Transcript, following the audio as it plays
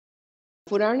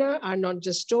Purana are not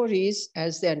just stories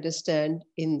as they understand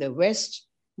in the West.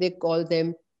 They call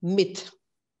them myth,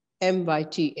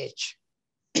 M-Y-T-H.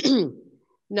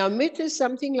 Now, myth is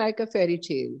something like a fairy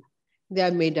tale. They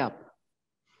are made up.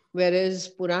 Whereas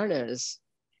Puranas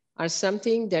are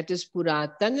something that is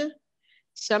Puratana,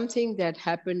 something that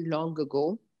happened long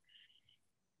ago,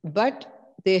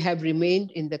 but they have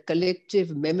remained in the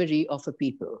collective memory of a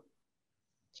people.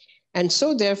 And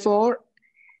so therefore,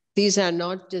 these are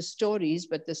not just stories,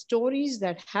 but the stories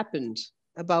that happened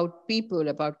about people,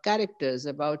 about characters,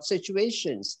 about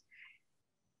situations,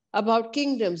 about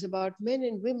kingdoms, about men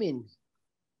and women.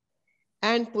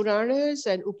 And Puranas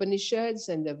and Upanishads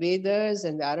and the Vedas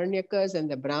and the Aranyakas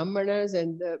and the Brahmanas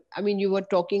you were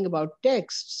talking about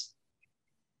texts.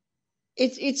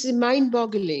 It's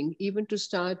mind-boggling even to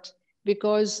start,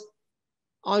 because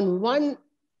on one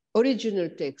original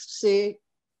text, say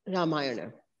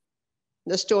Ramayana,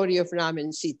 the story of Ram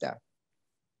and Sita,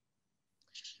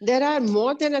 there are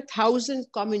more than 1,000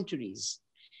 commentaries,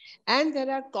 and there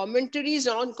are commentaries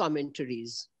on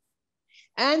commentaries,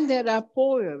 and there are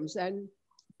poems and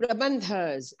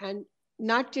prabandhas and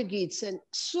natyagits and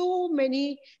so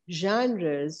many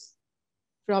genres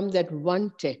from that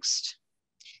one text.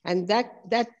 And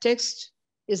that text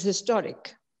is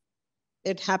historic.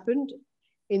 It happened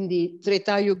in the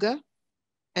Treta Yuga,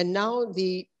 and now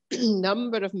the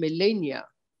number of millennia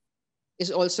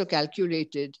is also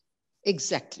calculated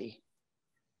exactly.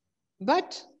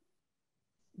 But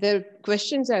the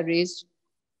questions are raised,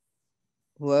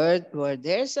 were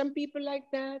there some people like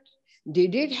that?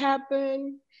 Did it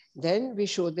happen? Then we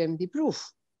show them the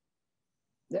proof.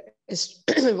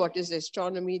 What is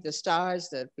astronomy, the stars,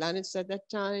 the planets at that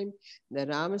time, the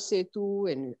Ramasetu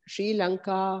in Sri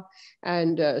Lanka,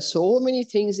 and so many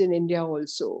things in India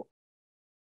also.